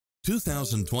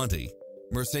2020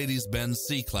 Mercedes-Benz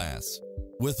C-Class.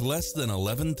 With less than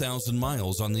 11,000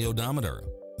 miles on the odometer,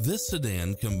 this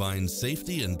sedan combines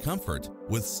safety and comfort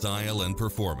with style and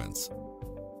performance.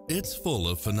 It's full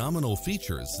of phenomenal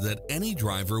features that any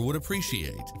driver would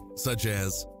appreciate, such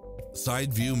as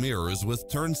side view mirrors with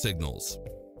turn signals,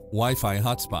 Wi-Fi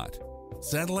hotspot,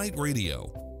 satellite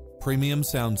radio, premium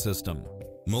sound system,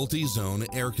 multi-zone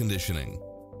air conditioning,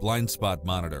 blind spot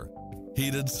monitor,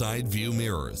 heated side view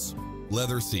mirrors,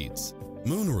 leather seats,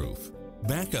 moonroof,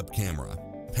 backup camera,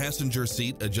 passenger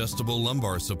seat adjustable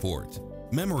lumbar support,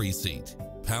 memory seat,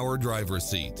 power driver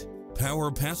seat,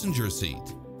 power passenger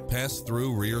seat,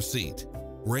 pass-through rear seat,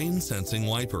 rain sensing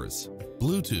wipers,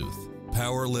 Bluetooth,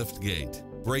 power liftgate,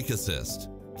 brake assist,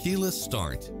 keyless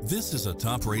start. This is a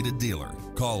top-rated dealer.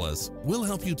 Call us. We'll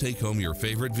help you take home your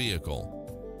favorite vehicle.